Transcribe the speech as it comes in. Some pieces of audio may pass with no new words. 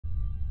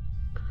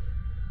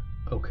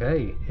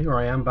Okay, here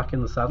I am back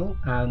in the saddle,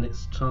 and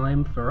it's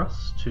time for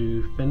us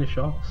to finish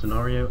off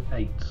Scenario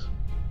 8,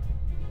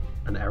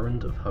 An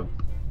Errand of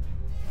Hope.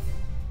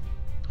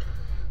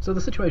 So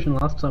the situation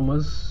last time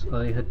was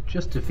I had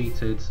just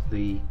defeated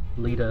the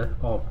leader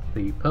of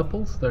the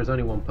purples. There's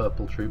only one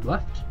purple troop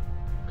left.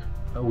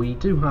 We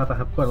do have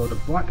quite a lot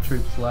of black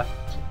troops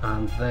left,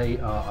 and they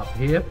are up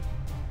here.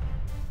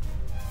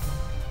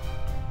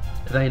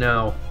 They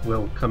now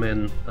will come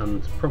in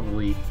and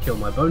probably kill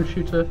my bone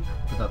shooter,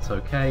 but that's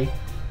okay.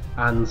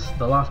 And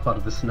the last part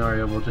of the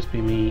scenario will just be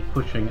me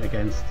pushing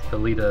against the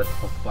leader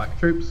of the black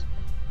troops.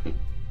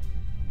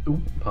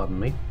 Ooh, pardon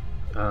me.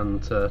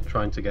 And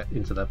trying to get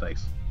into their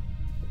base.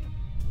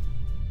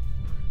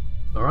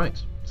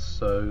 Alright,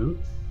 so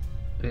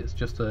it's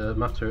just a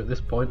matter at this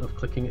point of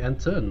clicking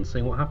enter and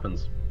seeing what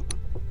happens.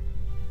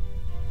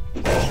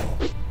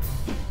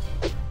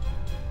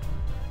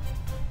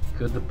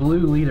 Good, the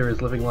blue leader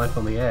is living life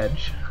on the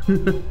edge.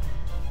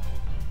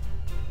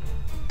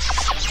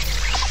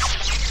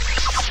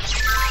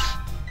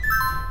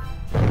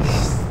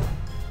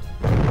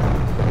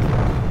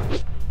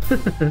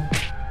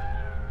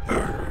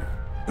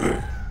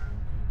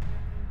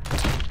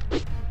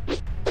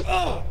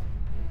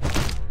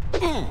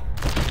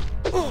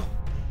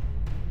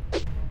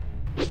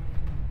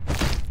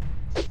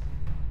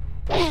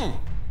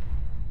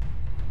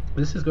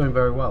 This is going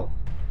very well.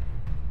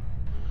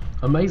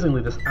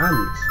 Amazingly, this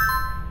ant,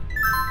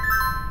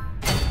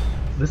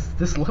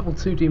 this level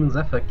 2 Demon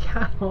Zephyr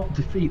cannot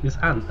defeat this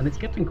ant, and it's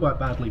getting quite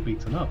badly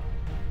beaten up.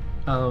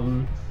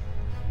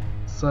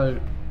 So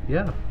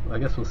yeah, I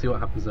guess we'll see what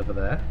happens over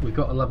there. We've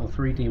got a level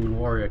 3 Demon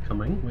Warrior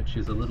coming, which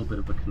is a little bit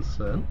of a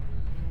concern.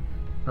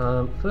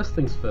 First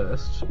things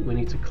first, we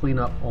need to clean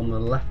up on the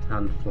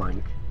left-hand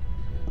flank.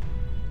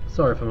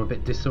 Sorry if I'm a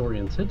bit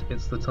disoriented,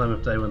 it's the time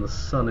of day when the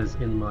sun is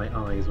in my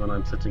eyes when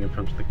I'm sitting in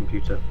front of the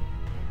computer.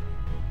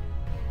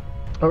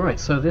 Alright,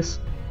 so this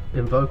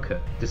Invoker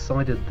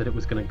decided that it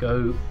was going to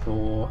go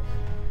for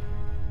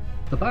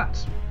the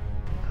bat.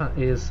 That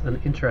is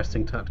an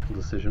interesting tactical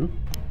decision.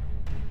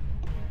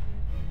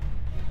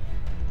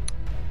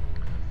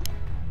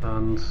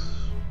 And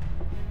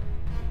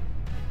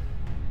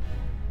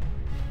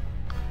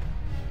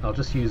I'll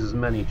just use as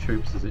many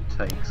troops as it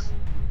takes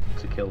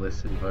to kill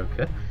this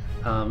Invoker.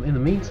 In the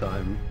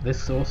meantime, this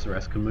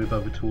Sorceress can move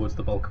over towards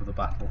the bulk of the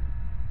battle.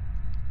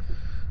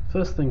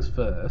 First things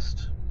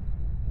first,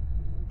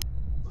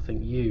 I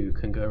think you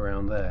can go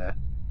around there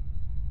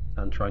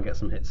and try and get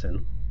some hits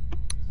in.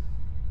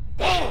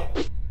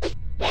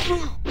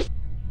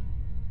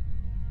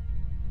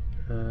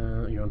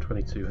 You're on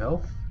 22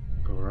 health,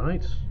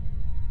 alright.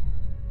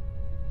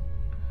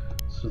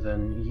 So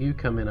then you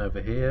come in over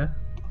here,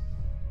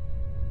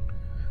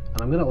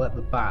 and I'm going to let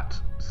the bat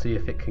see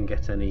if it can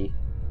get any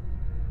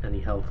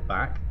health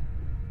back.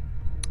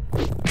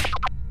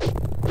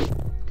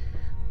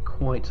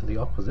 Quite the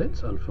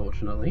opposite,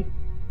 unfortunately.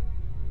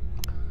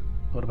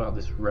 What about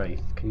this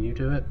Wraith? Can you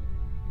do it?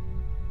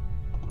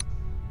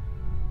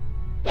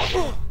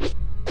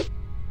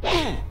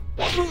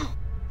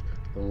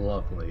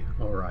 Lovely.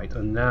 Alright,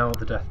 and now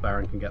the Death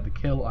Baron can get the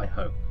kill, I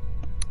hope.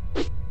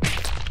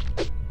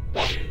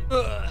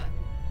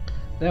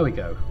 There we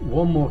go.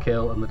 One more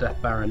kill and the Death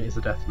Baron is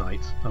a Death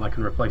Knight, and I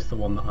can replace the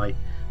one that I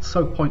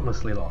so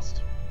pointlessly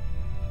lost.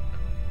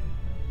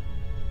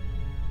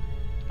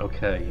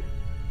 Okay.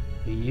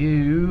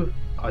 You...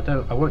 I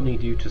won't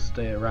need you to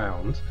stay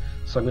around,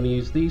 so I'm going to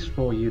use these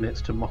 4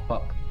 units to mop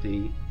up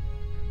the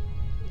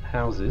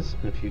houses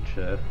in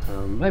future.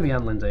 Maybe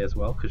Anlinde as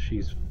well, because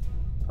she's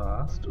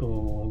fast,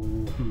 or...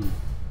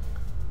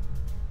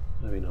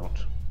 maybe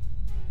not.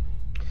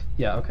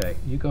 Yeah, okay,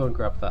 you go and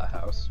grab that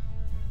house,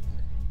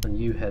 and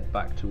you head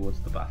back towards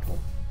the battle.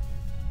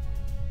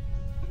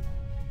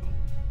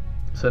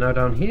 So now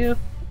down here,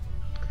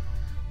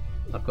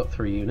 I've got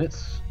 3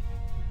 units,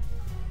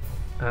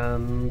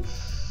 and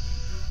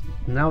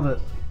now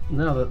that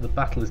the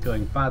battle is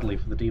going badly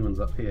for the demons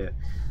up here,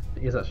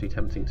 it is actually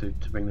tempting to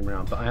bring them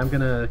around, but I am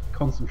going to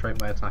concentrate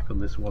my attack on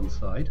this one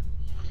side,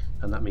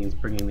 and that means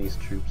bringing these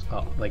troops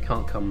up. They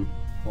can't come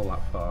all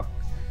that far.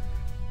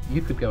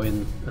 You could go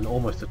in and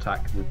almost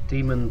attack the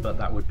demon, but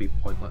that would be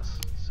pointless,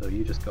 so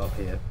you just go up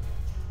here.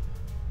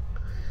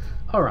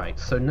 Alright,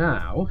 so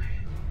now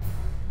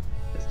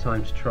it's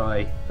time to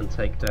try and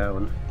take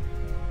down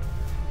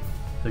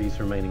these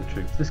remaining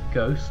troops. This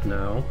ghost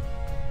now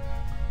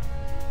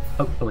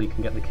hopefully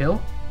can get the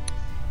kill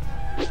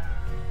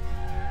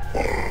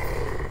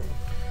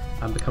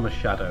and become a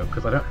shadow,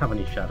 because I don't have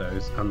any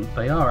shadows and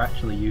they are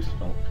actually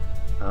useful.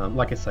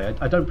 Like I say,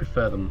 I don't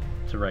prefer them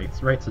to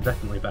wraiths. Wraiths are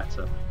definitely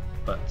better,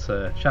 but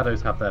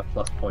shadows have their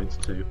plus points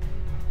too.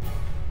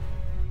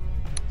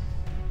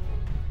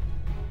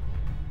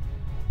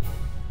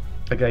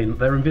 Again,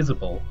 they're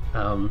invisible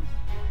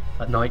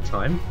at night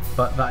time,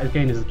 but that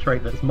again is a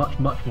trait that's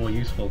much more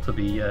useful to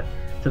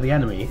the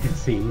enemy, it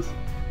seems,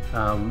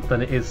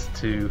 than it is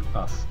to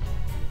us.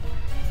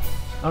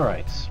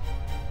 Alright.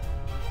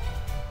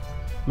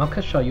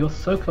 Malkashar, you're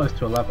so close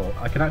to a level,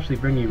 I can actually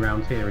bring you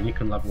round here and you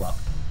can level up.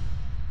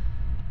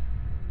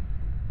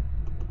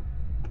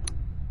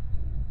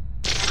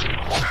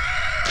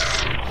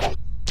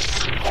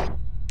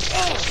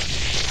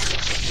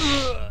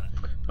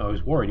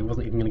 worried he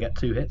wasn't even going to get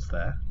 2 hits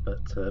there,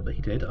 but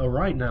he did.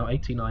 Alright, now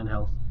 89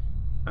 health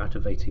out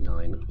of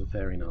 89.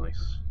 Very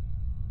nice.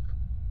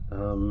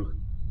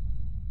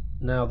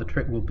 Now the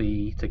trick will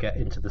be to get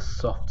into the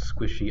soft,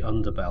 squishy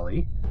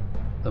underbelly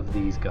of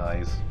these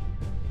guys.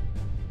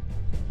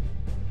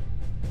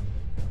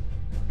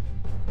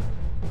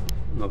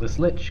 Now this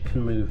lich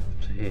can move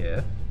to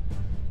here,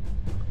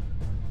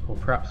 or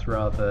perhaps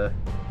rather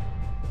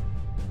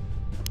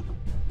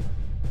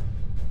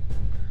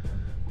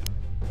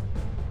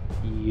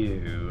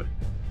you.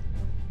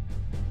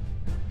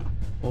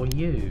 Or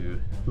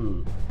you.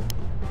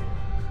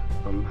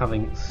 I'm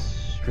having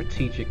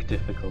strategic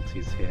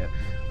difficulties here.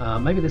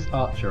 Maybe this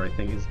archer, I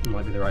think,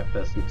 might be the right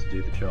person to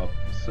do the job.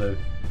 So,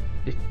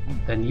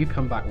 then you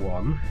come back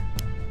 1.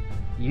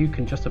 You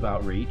can just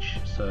about reach,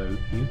 so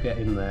you get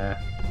in there.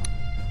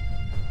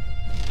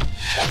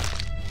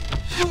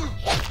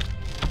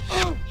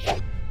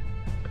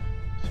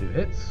 2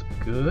 hits,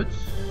 good.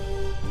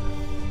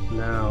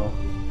 Now,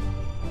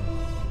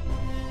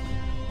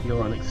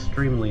 you're on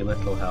extremely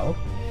little health.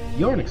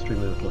 You're on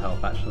extremely little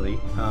health, actually.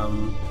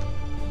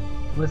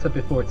 As I said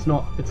before, it's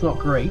not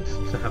great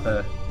to have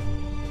a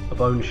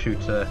bone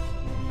shooter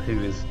who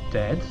is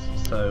dead.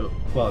 So,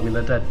 well, I mean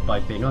they're dead by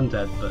being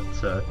undead,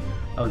 but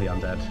only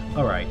undead.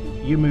 All right,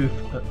 you move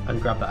and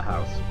grab that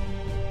house,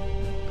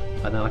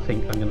 and then I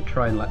think I'm going to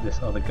try and let this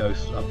other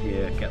ghost up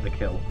here get the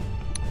kill.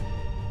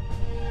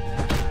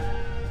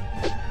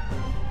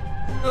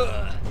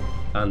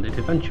 And it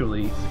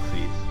eventually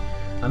succeeds,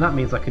 and that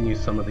means I can use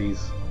some of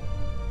these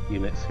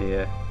units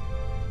here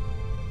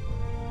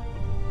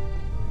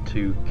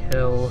to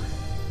kill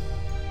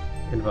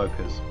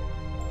invokers.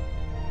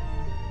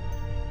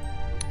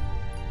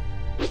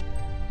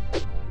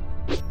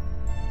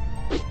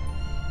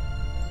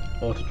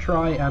 Or to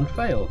try and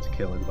fail to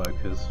kill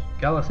invokers.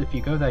 Gallus, if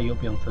you go there, you'll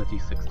be on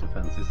 36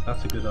 defenses.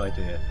 That's a good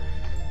idea.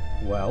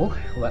 Well,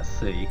 let's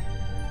see.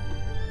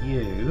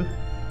 You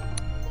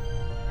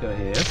go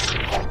here.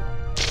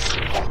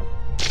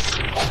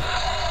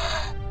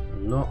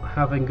 Not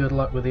having good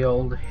luck with the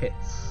old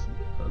hits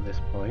at this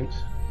point.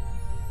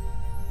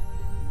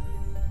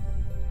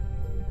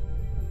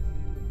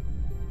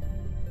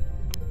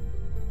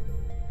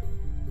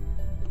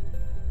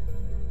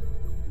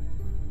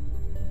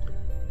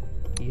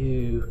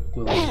 You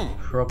will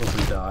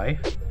probably die,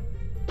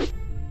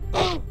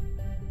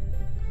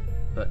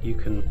 but you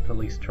can at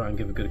least try and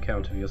give a good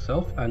account of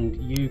yourself. And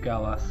you,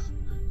 Gallus,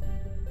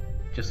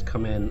 just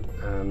come in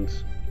and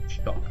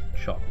chop,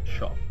 chop,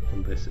 chop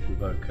on this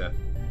invoker.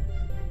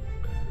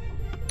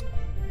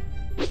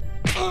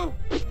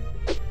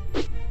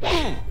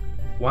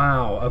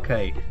 Wow,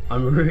 okay,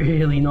 I'm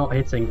really not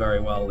hitting very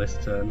well this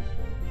turn.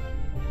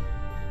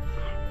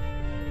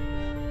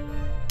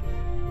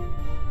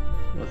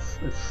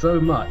 It's so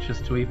much as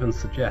to even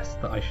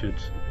suggest that I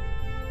should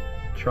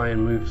try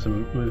and move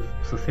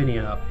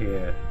Slithinia up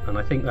here, and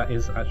I think that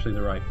is actually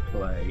the right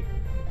play,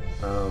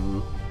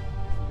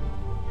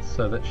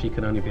 so that she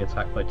can only be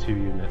attacked by 2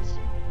 units.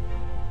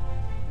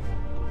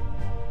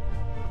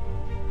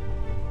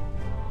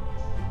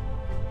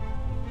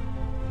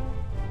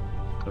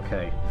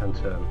 Okay, end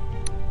turn.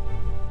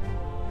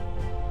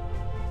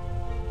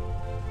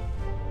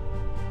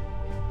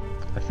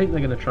 I think they're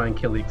going to try and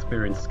kill the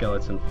experienced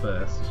skeleton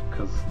first,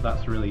 because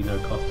that's really no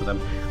cost to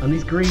them. And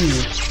these green...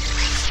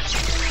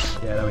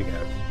 Yeah, there we go.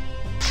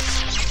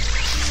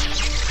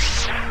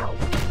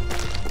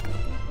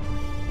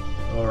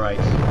 Alright.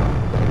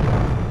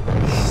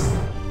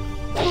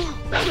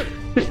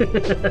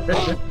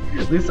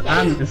 This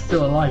ant is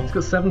still alive. It's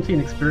got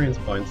 17 experience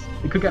points.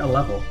 It could get a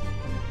level.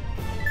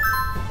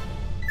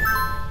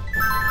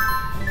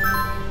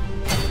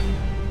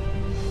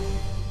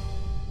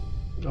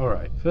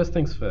 Alright, first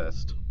things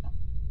first.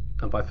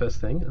 And by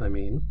first thing, I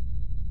mean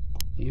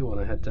you want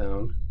to head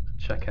down and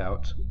check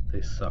out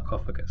this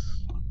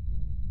sarcophagus.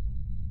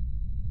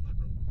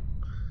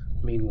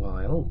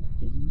 Meanwhile,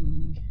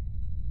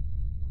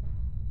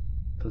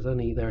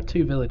 there are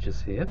 2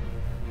 villagers here.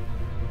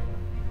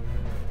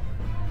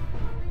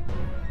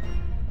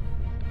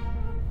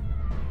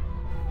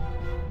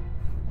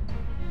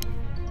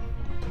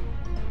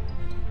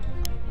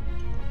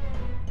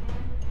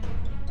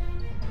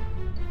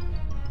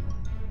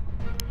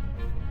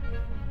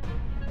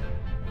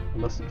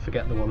 Mustn't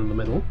forget the one in the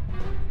middle,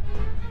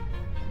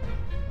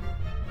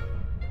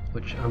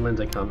 which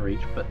Anlinde can't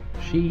reach, but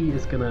she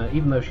is gonna,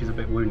 even though she's a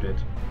bit wounded,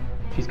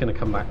 she's gonna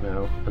come back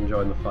now and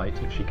join the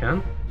fight if she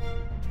can.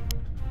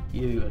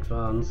 You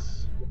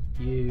advance,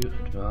 you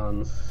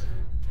advance.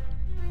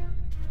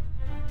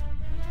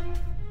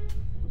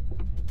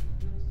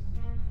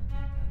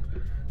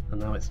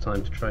 And now it's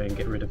time to try and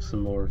get rid of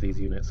some more of these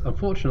units.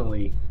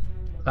 Unfortunately,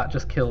 that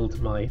just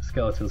killed my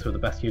skeletons, who are the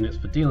best units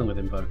for dealing with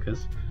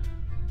invokers.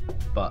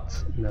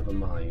 But never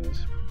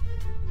mind.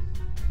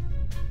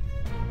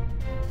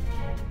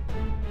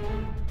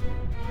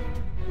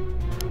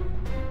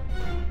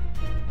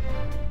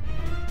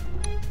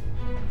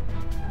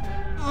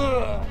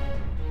 I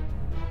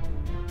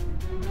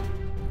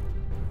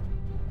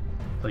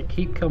think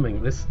keep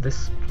coming.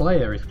 This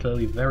player is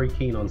clearly very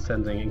keen on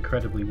sending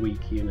incredibly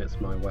weak units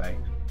my way.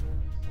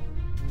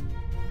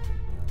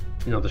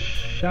 Now the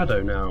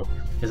Shadow now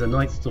is a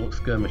Nightstalk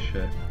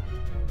skirmisher,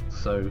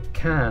 so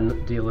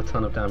can deal a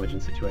ton of damage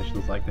in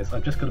situations like this.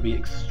 I've just got to be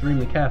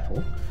extremely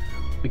careful,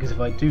 because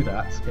if I do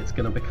that, it's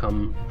going to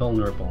become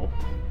vulnerable.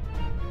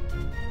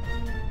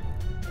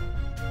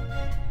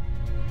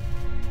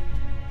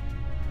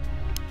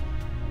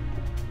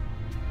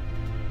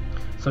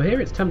 So here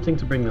it's tempting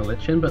to bring the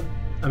Lich in, but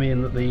I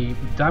mean the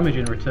damage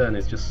in return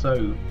is just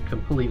so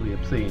completely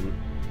obscene.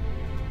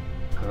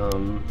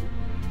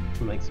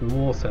 It makes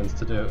more sense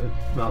to do it with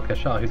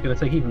Malkashar, who's going to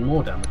take even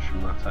more damage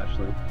from that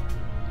actually.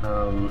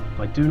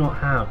 I do not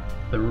have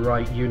the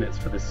right units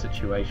for this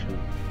situation.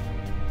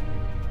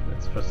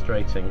 It's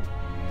frustrating.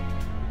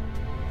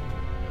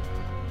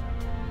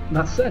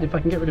 That said, if I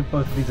can get rid of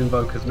both of these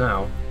invokers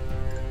now,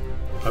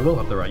 I will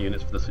have the right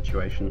units for the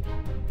situation.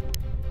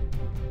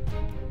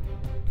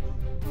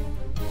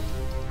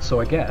 So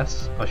I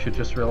guess I should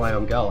just rely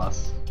on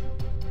Galas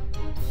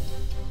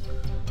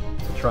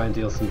to try and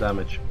deal some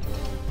damage.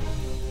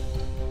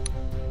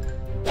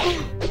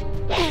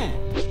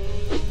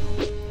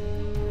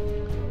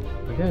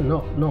 Again,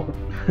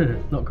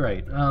 not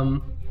great.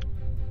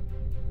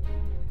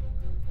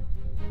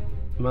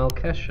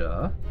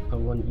 Malkeshar, I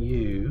want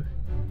you.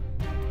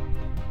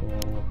 Or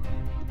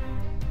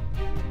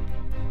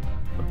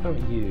what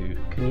about you?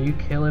 Can you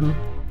kill him?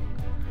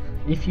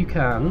 If you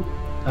can.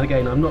 And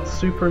again, I'm not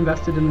super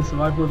invested in the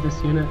survival of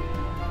this unit,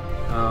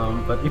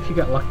 but if you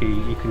get lucky,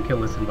 you can kill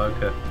this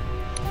invoker.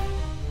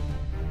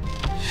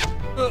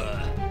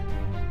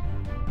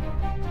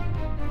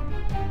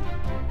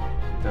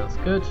 That's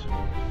good.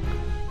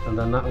 And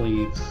then that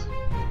leaves...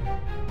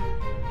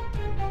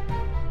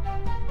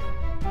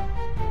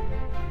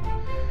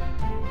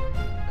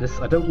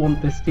 I don't want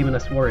this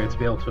Demoness Warrior to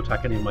be able to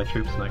attack any of my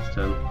troops next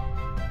turn.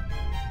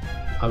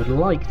 I would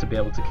like to be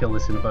able to kill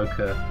this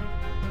invoker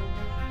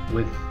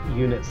with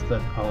units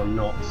that are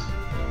not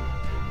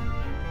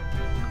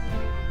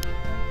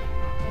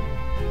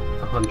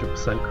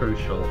 100%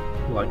 crucial,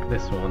 like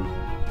this one.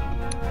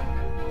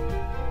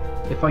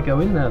 If I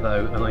go in there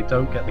though and I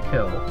don't get the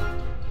kill,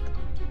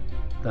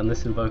 then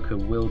this invoker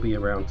will be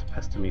around to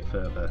pester me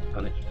further,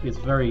 and it's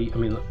very... I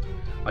mean,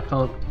 I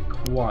can't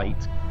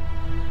quite...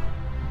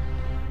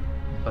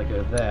 If I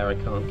go there, I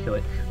can't kill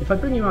it. If I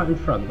bring you out in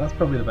front, that's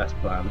probably the best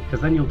plan, because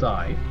then you'll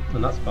die,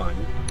 and that's fine.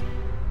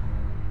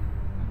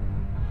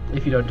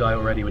 If you don't die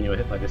already when you're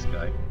hit by this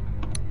guy.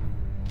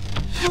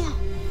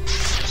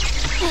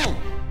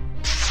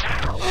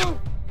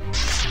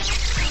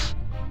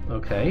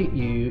 Okay,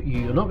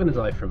 you're not going to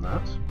die from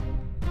that.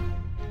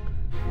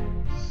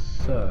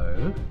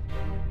 So...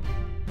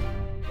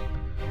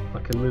 I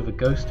can move a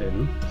ghost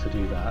in to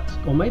do that.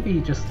 Or maybe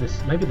just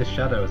this... Maybe this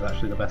Shadow is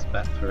actually the best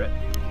bet for it.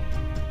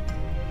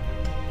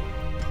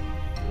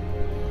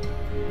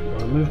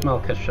 I'll move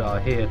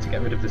Malkashar here to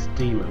get rid of this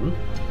demon.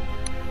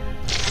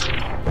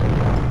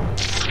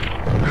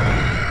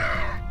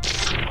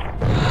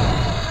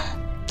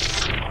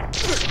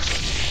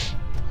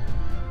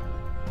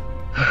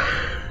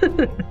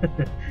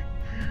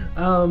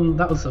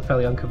 That was a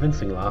fairly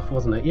unconvincing laugh,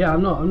 wasn't it? Yeah,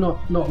 I'm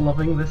not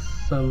loving this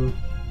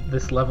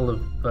this level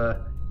of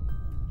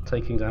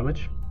taking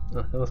damage.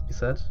 That must be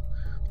said.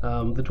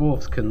 The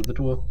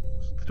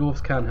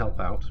dwarves can help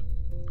out.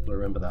 I'll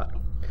remember that.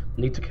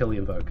 Need to kill the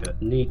invoker.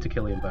 Need to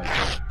kill the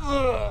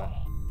invoker.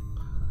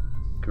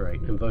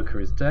 Great. Invoker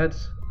is dead,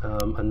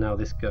 and now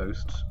this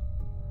ghost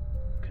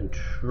can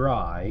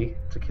try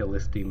to kill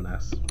this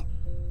demoness.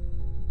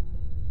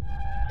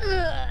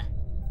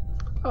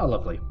 Oh,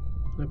 lovely.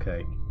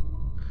 Okay.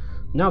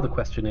 Now the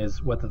question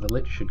is whether the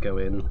Lich should go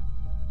in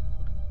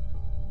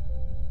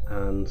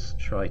and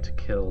try to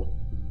kill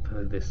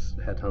this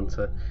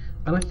headhunter.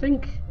 And I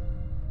think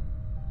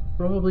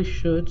probably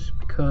should,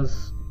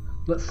 because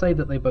let's say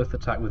that they both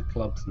attack with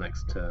clubs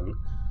next turn.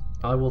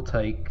 I will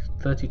take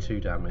 32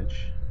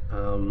 damage,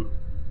 and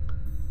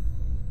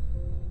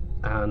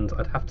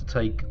I'd have to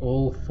take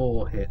all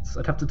 4 hits.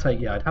 I'd have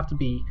to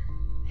be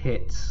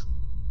hit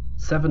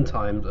 7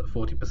 times at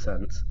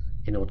 40%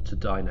 in order to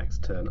die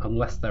next turn,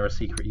 unless there are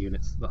secret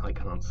units that I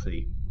can't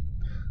see.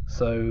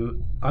 So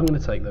I'm going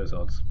to take those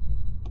odds.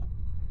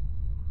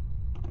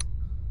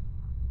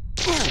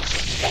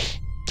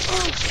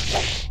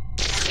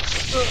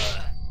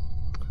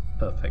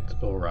 Perfect.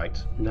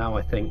 Alright. Now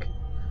I think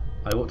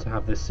I ought to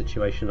have this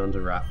situation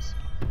under wraps.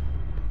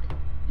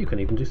 You can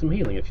even do some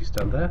healing if you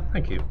stand there.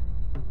 Thank you.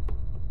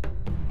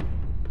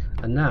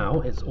 And now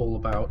it's all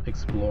about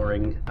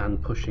exploring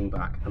and pushing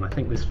back, and I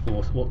think this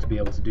force ought to be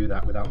able to do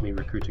that without me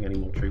recruiting any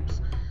more troops.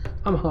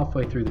 I'm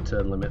halfway through the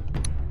turn limit.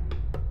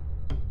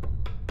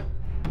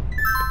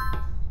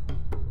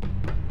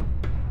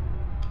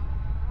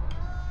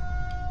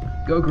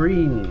 Go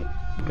green!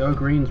 Go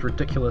green's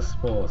ridiculous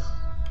force.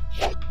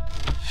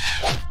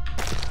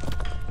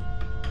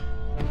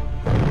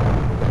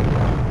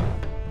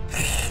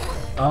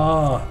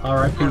 Ah,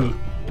 RIP.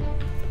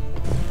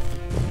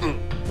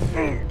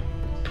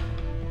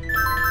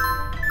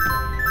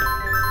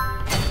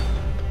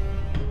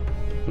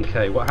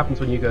 Okay, what happens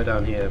when you go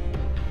down here?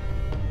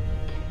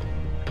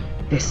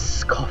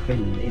 This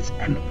coffin is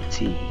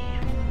empty.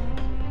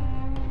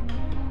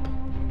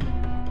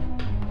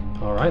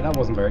 Alright, that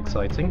wasn't very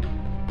exciting.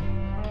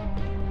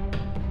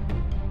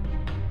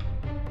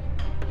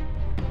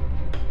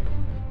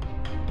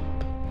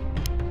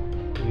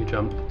 You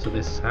jump to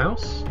this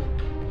house.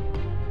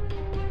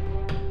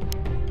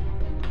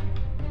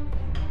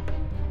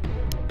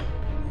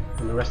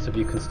 And the rest of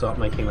you can start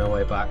making their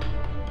way back.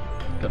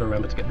 Gotta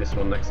remember to get this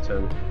one next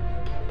turn.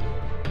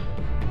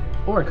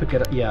 Or I could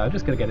get it, yeah, I'm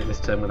just gonna get it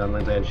this turn with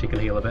Anlinde and she can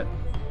heal a bit.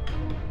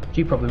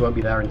 She probably won't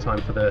be there in time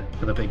for the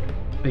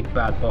big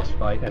bad boss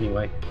fight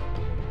anyway.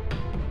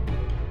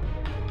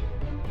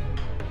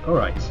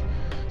 Alright,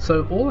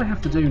 so all I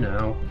have to do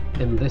now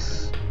in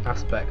this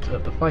aspect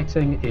of the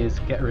fighting is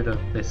get rid of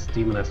this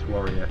Demoness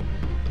Warrior.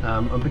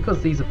 And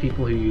because these are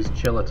people who use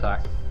chill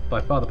attack, by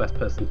far the best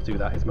person to do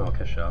that is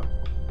Malkashar.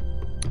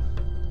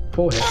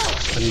 4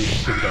 hits, and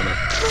you've done it.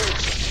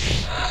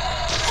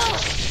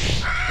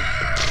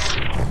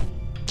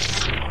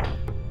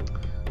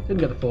 Didn't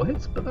get the 4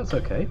 hits, but that's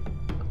okay.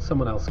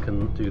 Someone else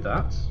can do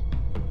that.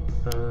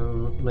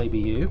 Maybe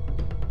you.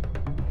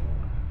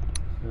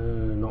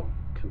 Not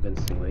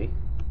convincingly.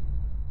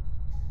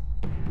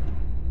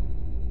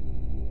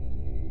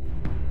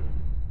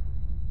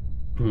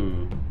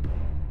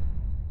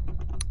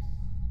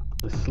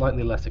 The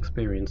slightly less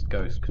experienced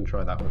ghost can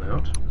try that one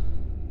out.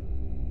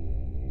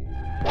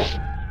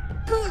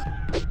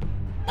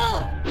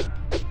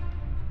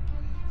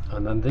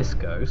 And then this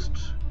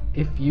ghost,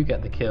 if you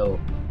get the kill,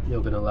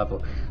 you're going to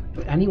level.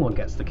 If anyone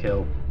gets the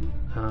kill,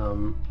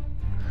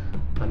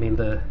 I mean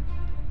the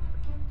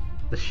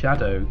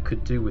shadow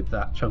could do with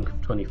that chunk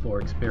of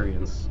 24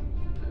 experience.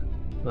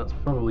 That's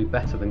probably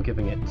better than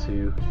giving it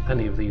to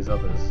any of these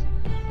others.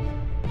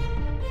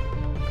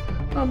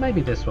 Oh,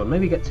 maybe this one.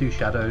 Maybe get 2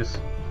 shadows.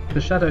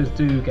 Because shadows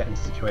do get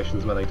into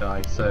situations where they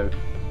die, so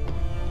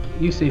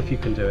you see if you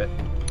can do it.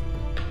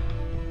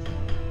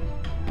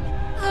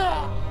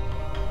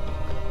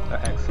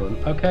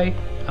 Excellent. Okay.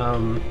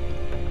 And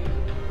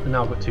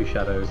now I've got 2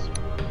 shadows.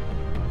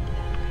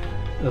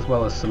 As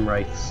well as some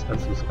wraiths and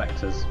some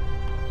spectres.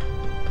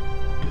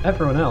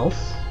 Everyone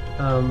else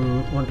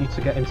want you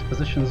to get into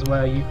positions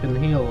where you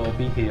can heal or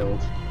be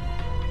healed.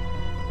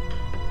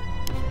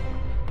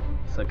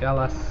 So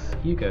Galas,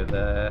 you go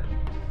there.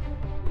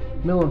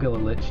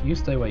 Milogil Lich, you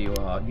stay where you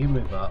are. You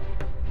move up.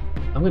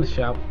 I'm going to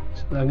shout.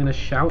 I'm going to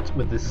shout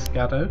with this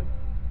Scado.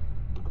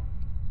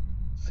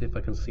 See if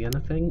I can see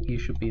anything. You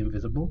should be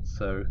invisible,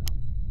 so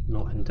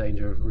not in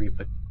danger of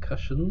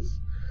repercussions.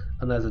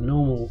 And there's a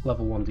normal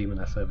level 1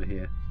 Demoness over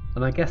here.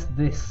 And I guess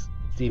this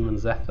Demon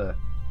Zephyr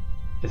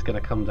is going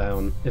to come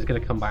down, is going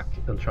to come back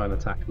and try and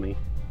attack me.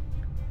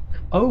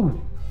 Oh!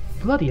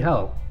 Bloody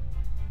hell!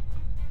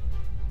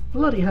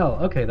 Bloody hell!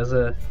 Okay, there's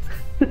a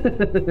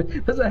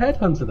there's a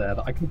headhunter there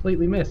that I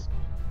completely missed.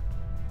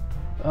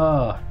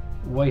 Ah,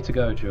 way to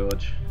go,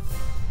 George.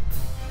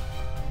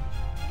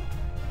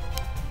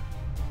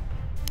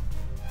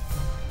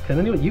 Can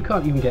anyone? You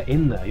can't even get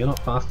in there. You're not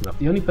fast enough.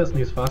 The only person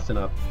who's fast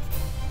enough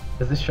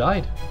is this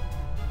Shide.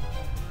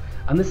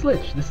 And this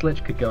Lich. This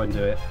Lich could go and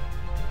do it.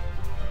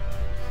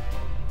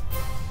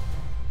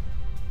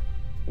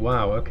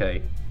 Wow,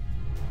 okay.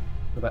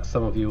 I bet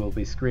some of you will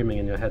be screaming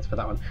in your heads for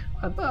that one.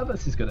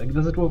 This is good.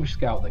 There's a Dwarvish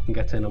Scout that can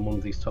get in on one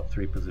of these top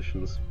 3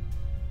 positions.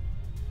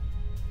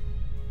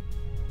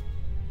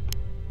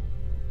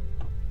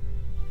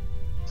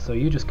 So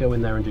you just go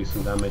in there and do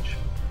some damage.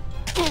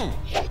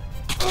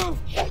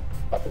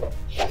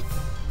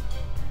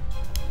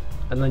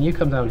 And then you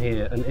come down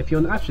here, and if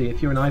you're in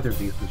either of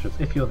these positions,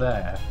 if you're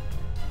there,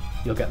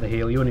 you'll get the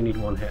heal. You only need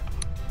 1 hit.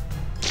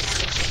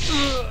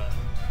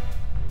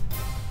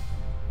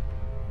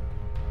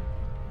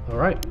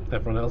 Alright,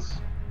 everyone else,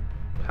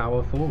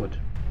 power forward.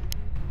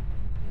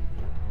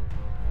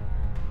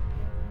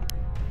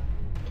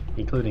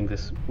 Including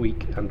this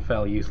weak and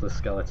fairly useless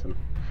skeleton.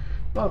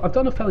 Well, I've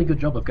done a fairly good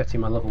job of getting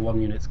my level 1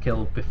 units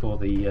killed before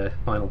the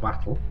final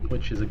battle,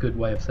 which is a good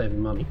way of saving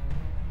money.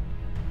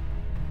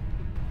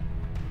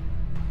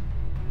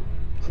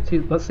 So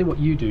let's see what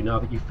you do now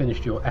that you've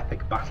finished your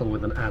epic battle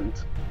with an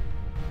ant.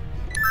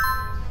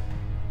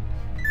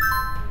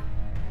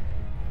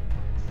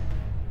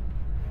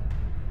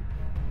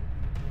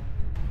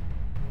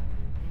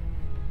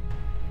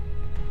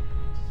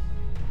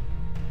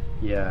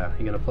 Yeah,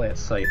 you're gonna play it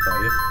safe,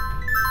 are you?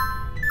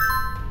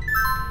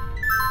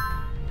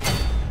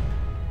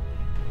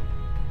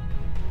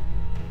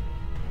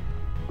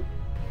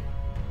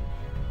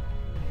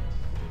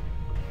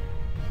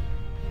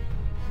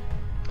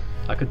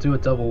 I could do a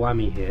double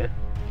whammy here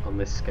on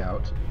this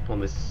scout, on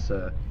this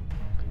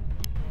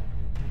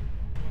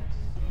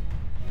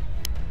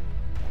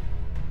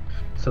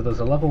So there's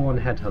a level 1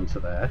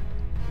 headhunter there.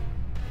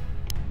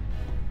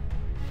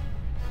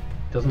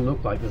 Doesn't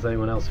look like there's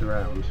anyone else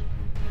around.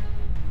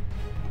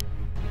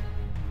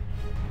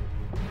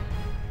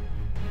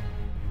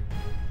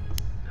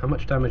 How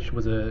much damage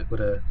would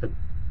a...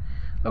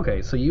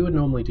 Okay, so you would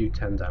normally do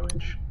 10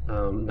 damage.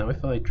 Now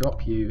if I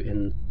drop you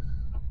in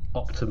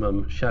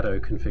optimum shadow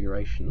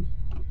configuration,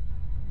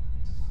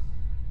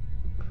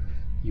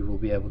 you will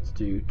be able to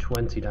do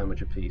 20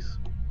 damage apiece.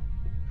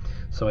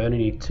 So I only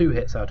need 2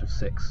 hits out of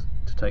 6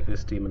 to take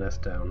this demoness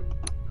down.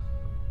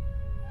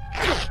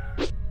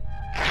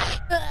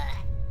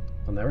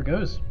 And there it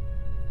goes.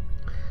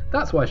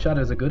 That's why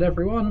shadows are good,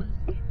 everyone.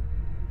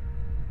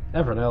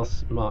 Everyone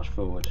else, march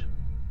forward.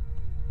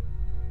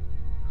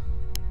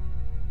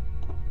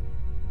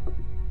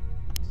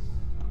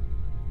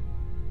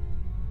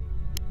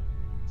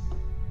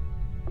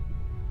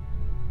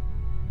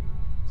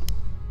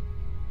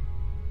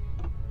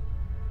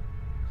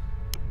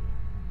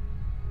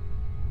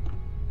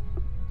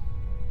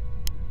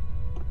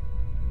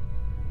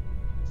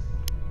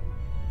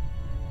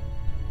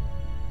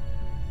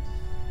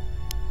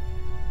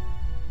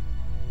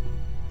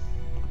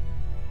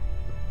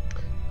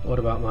 What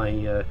about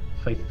my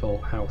faithful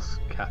house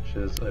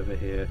catchers over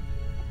here?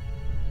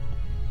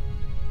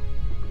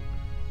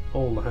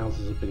 All the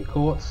houses have been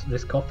caught.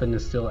 This coffin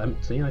is still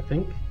empty, I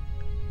think.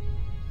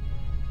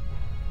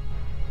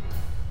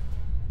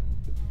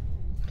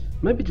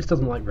 Maybe it just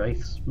doesn't like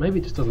wraiths. Maybe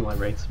it just doesn't like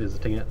wraiths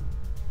visiting it.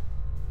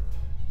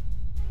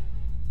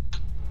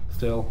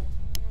 Still.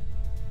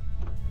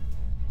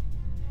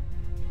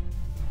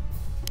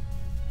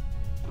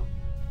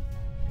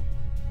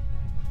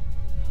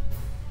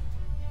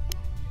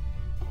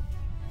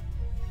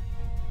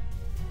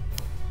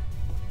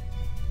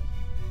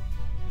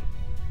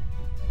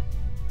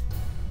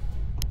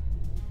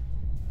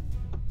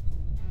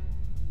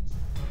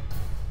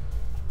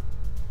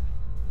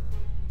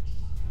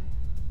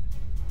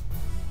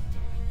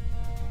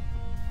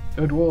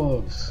 Go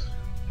dwarves!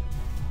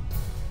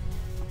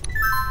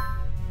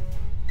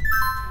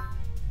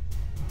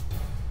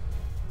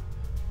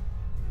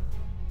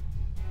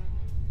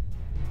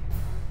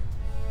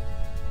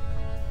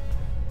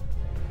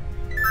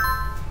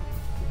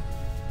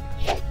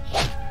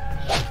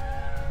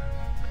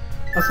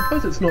 I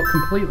suppose it's not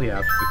completely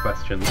out of the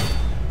question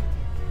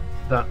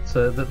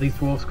that these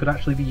dwarves could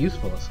actually be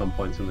useful at some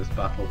point in this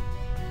battle.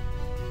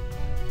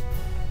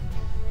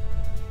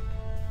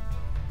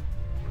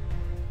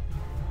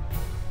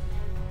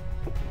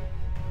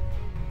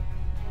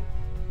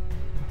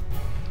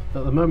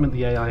 At the moment,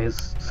 the AI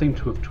has seemed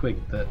to have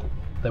twigged that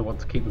they want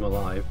to keep them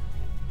alive.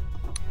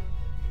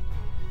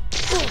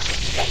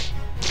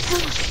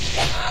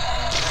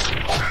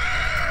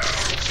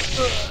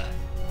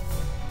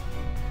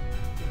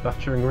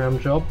 Battering ram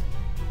job.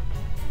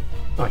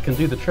 I can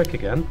do the trick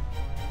again.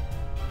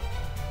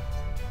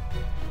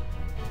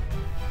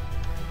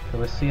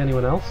 Can I see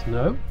anyone else?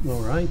 No?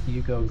 Alright,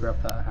 you go and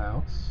grab that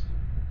house.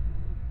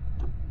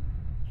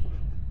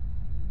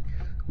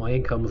 My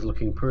income is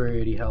looking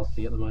pretty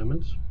healthy at the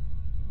moment.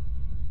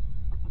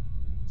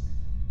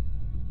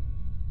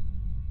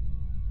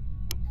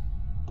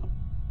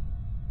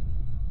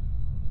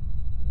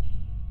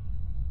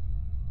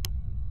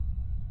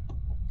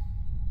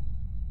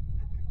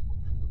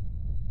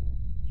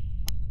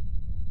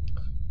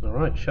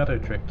 Alright, shadow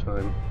trick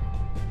time.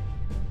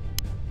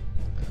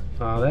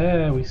 Ah,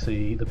 there we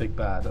see the big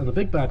bad. And the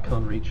big bad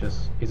can't reach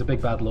us. He's a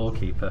big bad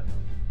lawkeeper.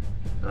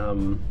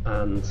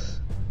 And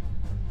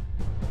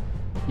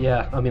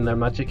yeah, I mean, they're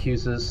magic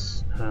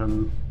users.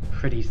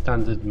 Pretty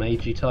standard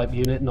magey type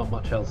unit, not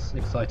much else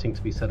exciting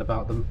to be said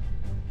about them.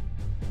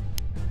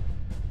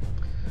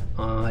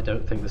 I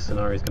don't think this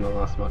scenario is going to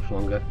last much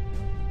longer.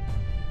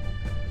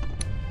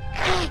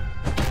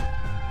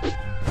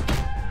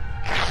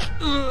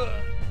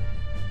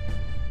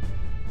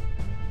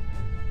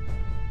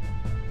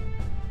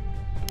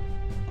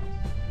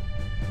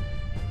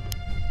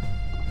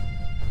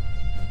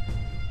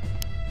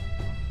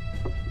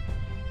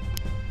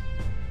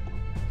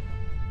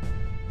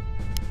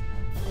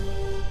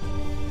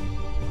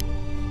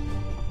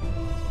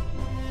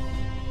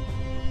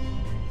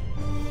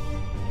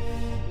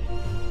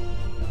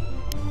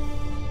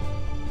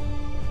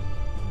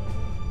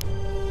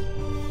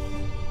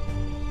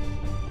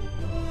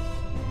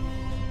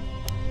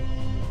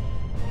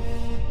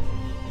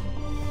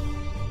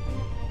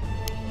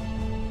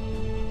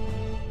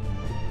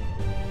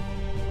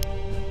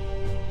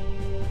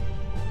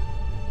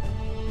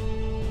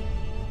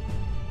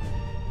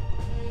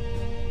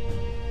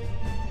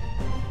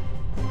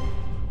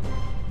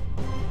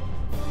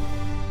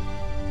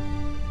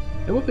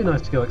 It would be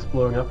nice to go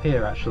exploring up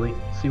here, actually,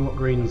 see what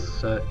Green's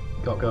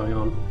got going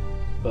on,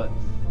 but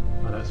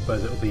I don't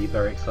suppose it will be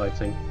very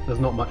exciting. There's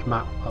not much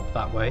map up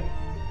that way.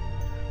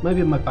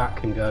 Maybe my back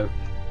can go.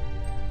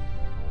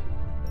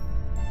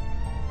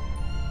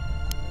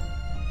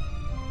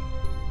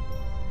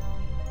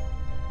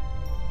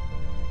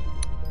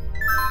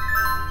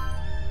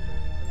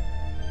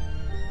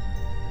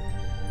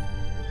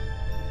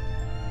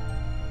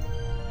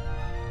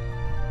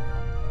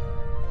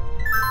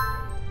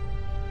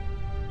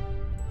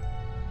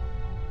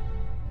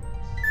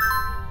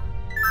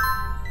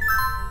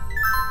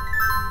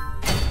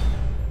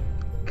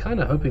 Kind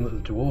of hoping that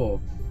the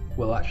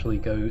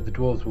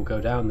dwarves will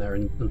go down there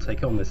and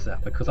take on this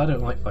Zephyr, because I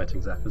don't like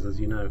fighting Zephyrs, as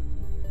you know.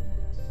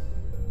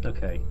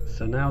 Okay,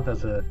 so now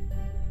there's a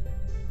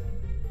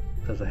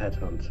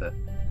headhunter.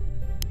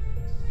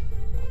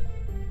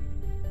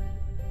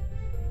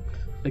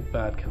 Big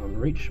bad can't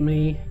reach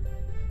me.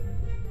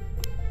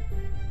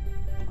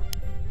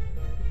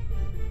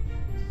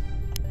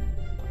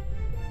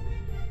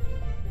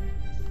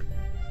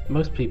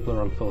 Most people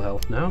are on full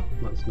health now,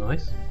 that's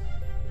nice.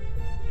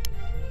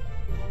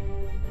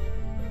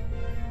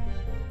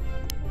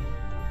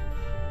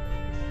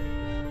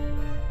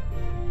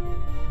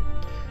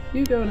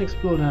 You go and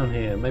explore down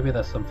here, maybe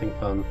there's something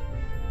fun.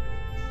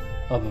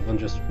 Other than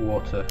just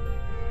water.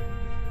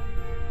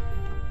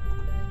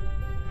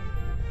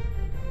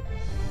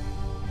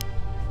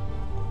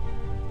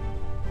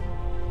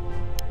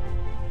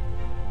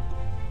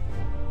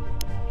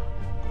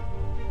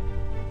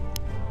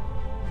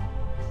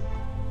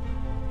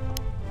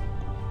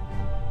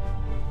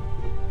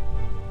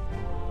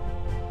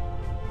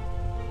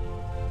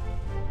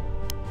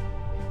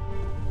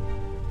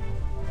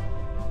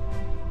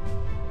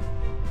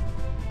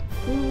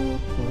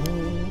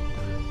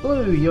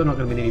 Blue, you're not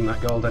going to be needing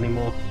that gold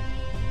anymore.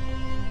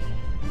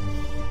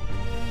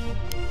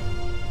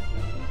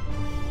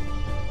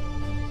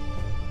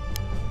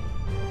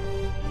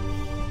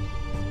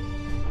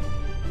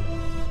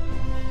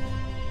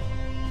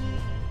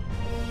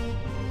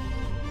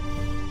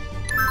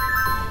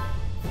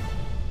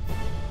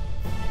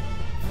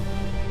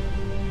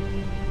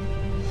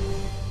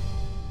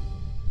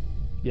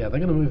 Yeah, they're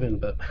going to move in,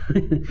 but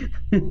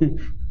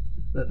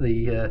at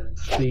the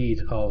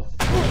speed of...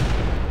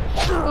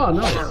 Oh,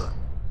 nice!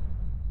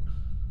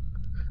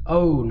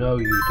 Oh, no,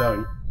 you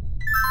don't.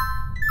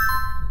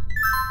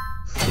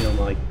 Steal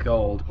my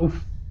gold.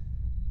 Oof!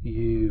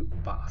 You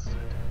bastard.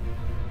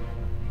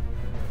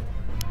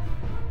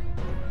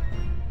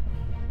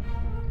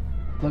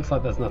 Looks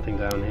like there's nothing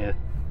down here.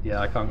 Yeah,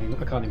 I can't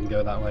even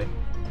go that way.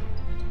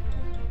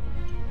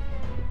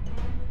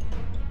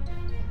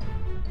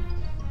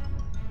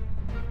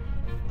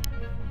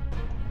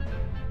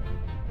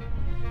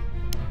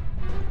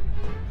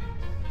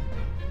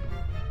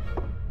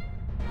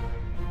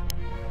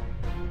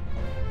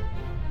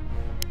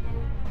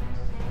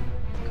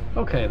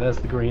 Okay, there's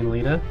the green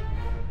leader.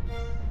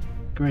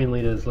 Green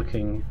leader's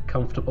looking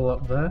comfortable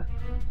up there.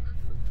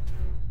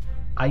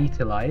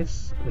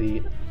 Italize,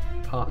 the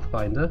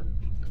pathfinder.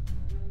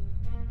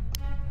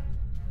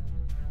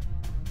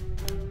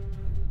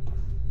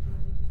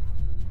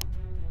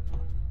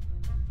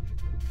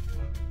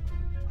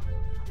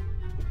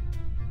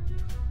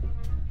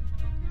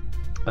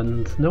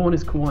 And no one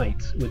is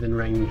quite within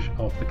range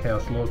of the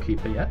Chaos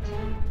Lawkeeper yet.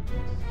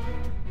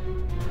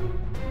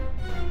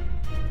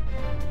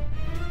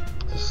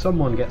 So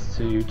someone gets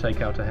to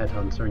take out a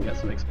headhunter and get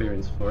some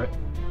experience for it.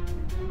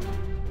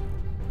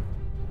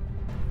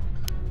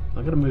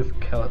 I'm going to move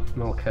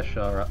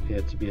Malkeshar up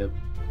here to be a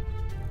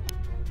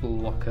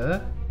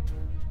blocker.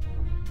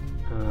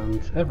 And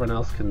everyone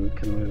else can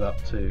move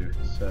up too,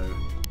 so...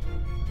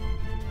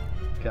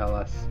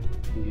 Galas,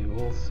 you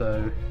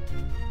also...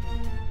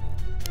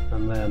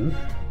 And then...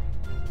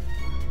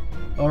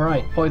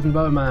 Alright, Poison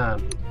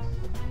Bowman!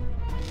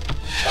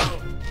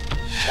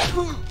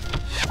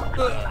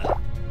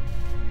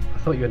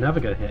 I thought you were never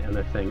going to hit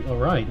anything.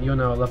 Alright, you're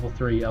now a level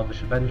 3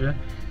 Elvish Avenger.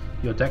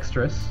 You're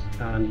dexterous,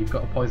 and you've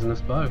got a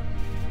poisonous bow.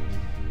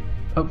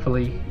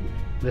 Hopefully,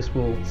 this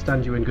will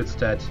stand you in good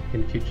stead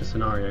in future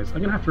scenarios. I'm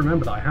going to have to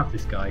remember that I have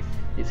this guy.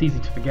 It's easy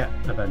to forget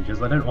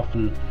Avengers. I don't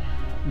often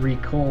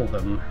recall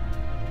them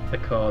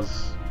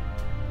because,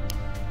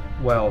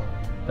 well,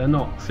 they're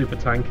not super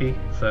tanky,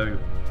 so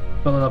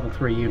for the level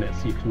 3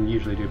 units you can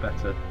usually do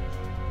better.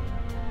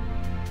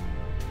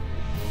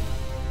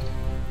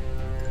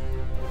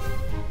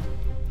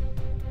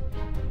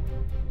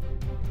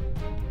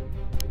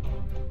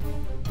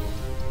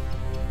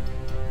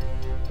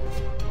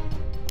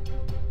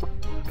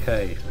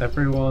 Okay,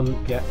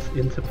 everyone get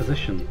into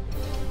position.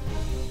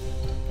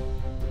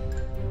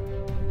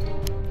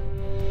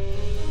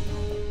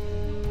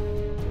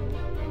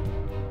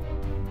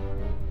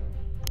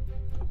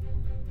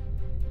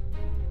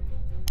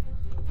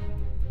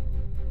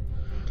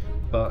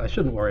 But I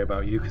shouldn't worry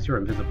about you because you're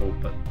invisible,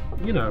 but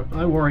you know,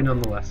 I worry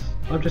nonetheless.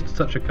 I'm just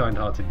such a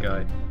kind-hearted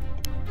guy.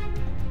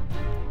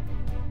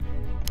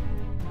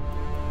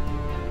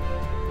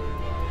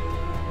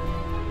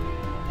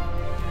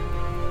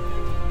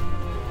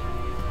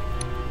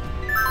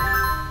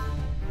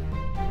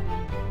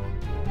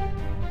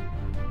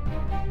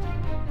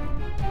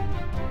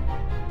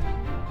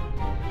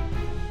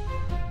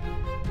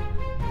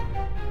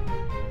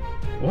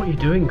 What are you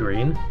doing,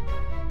 Green?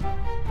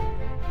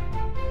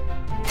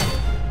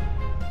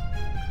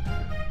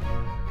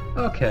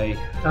 Okay,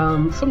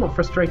 somewhat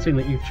frustrating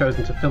that you've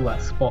chosen to fill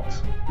that spot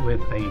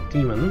with a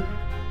demon.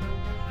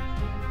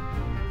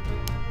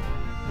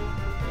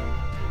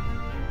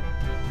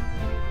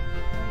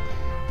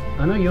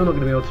 I know you're not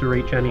going to be able to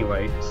reach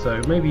anyway,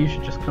 so maybe you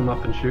should just come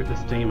up and shoot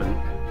this demon.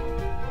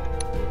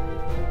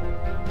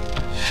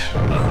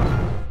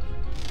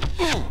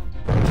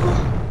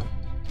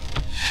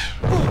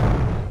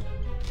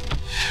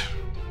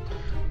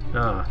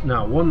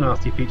 Now, one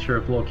nasty feature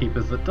of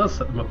Lawkeepers that does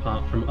set them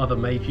apart from other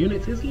mage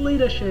units is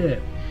leadership,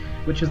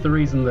 which is the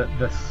reason that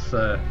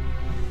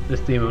this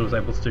demon was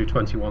able to do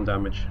 21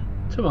 damage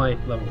to my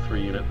level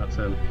 3 unit that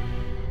turn.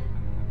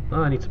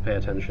 I need to pay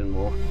attention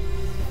more.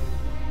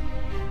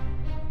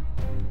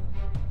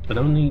 But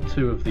only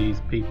 2 of these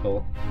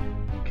people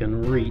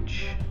can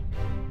reach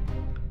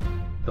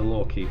the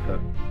Lawkeeper.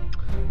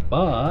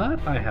 But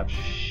I have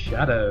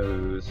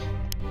shadows.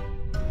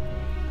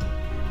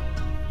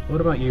 What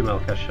about you,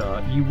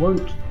 Melkashar? You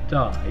won't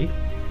die,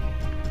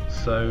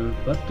 so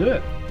let's do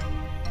it.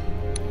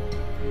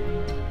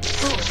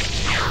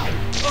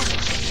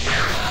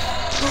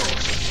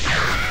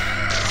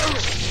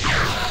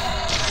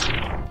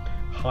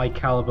 High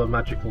caliber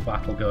magical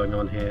battle going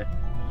on here.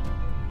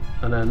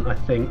 And then I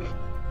think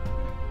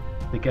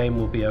the game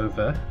will be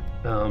over.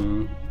 I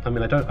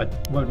mean, I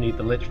won't need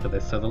the Lich for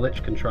this, so the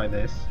Lich can try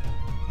this.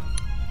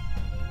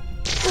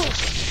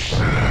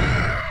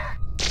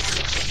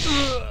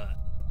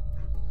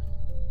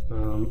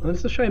 And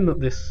it's a shame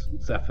that this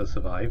Zephyr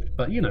survived,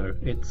 but you know,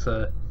 it's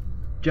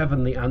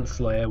Jevon the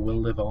Antslayer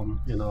will live on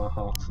in our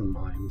hearts and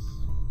minds.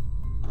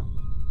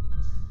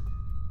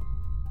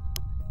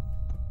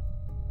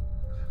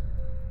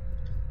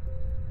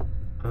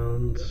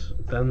 And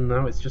then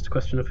now it's just a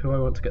question of who I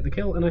want to get the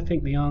kill, and I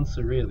think the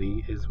answer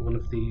really is one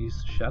of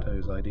these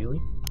shadows, ideally.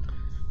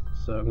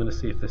 So I'm going to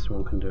see if this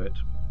one can do it.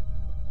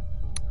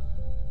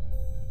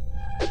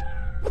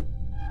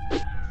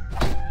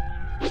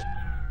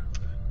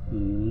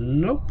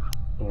 Nope.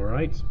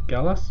 Alright,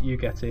 Galas, you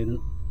get in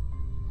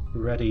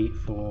ready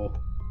for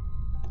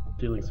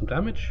dealing some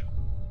damage.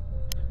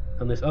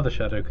 And this other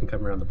shadow can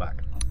come around the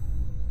back.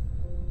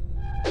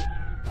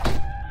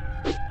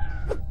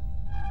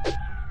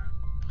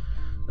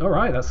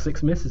 Alright, that's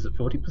 6 misses at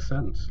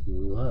 40%.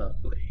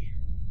 Lovely.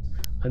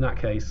 In that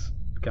case,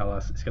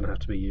 Galas, it's going to have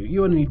to be you.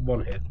 You only need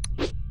 1 hit.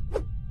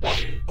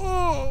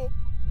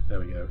 There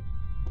we go.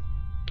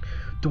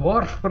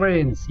 Dwarf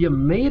friends, you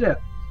made it!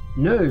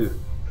 Now,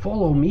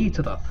 follow me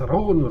to the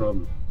throne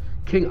room.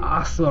 King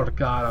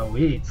Asurgar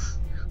awaits.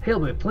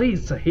 He'll be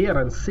pleased to hear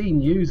and see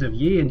news of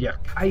ye and your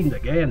kind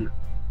again.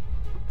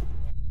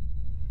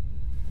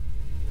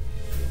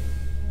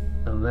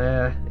 And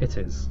there it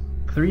is.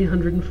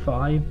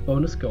 305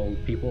 bonus gold,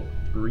 people.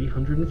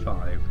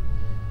 305.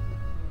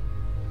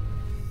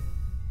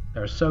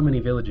 There are so many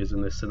villages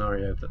in this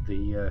scenario that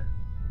the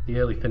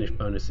early finish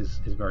bonus is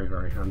very,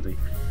 very handy.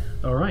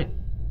 Alright,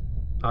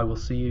 I will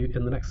see you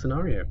in the next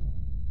scenario.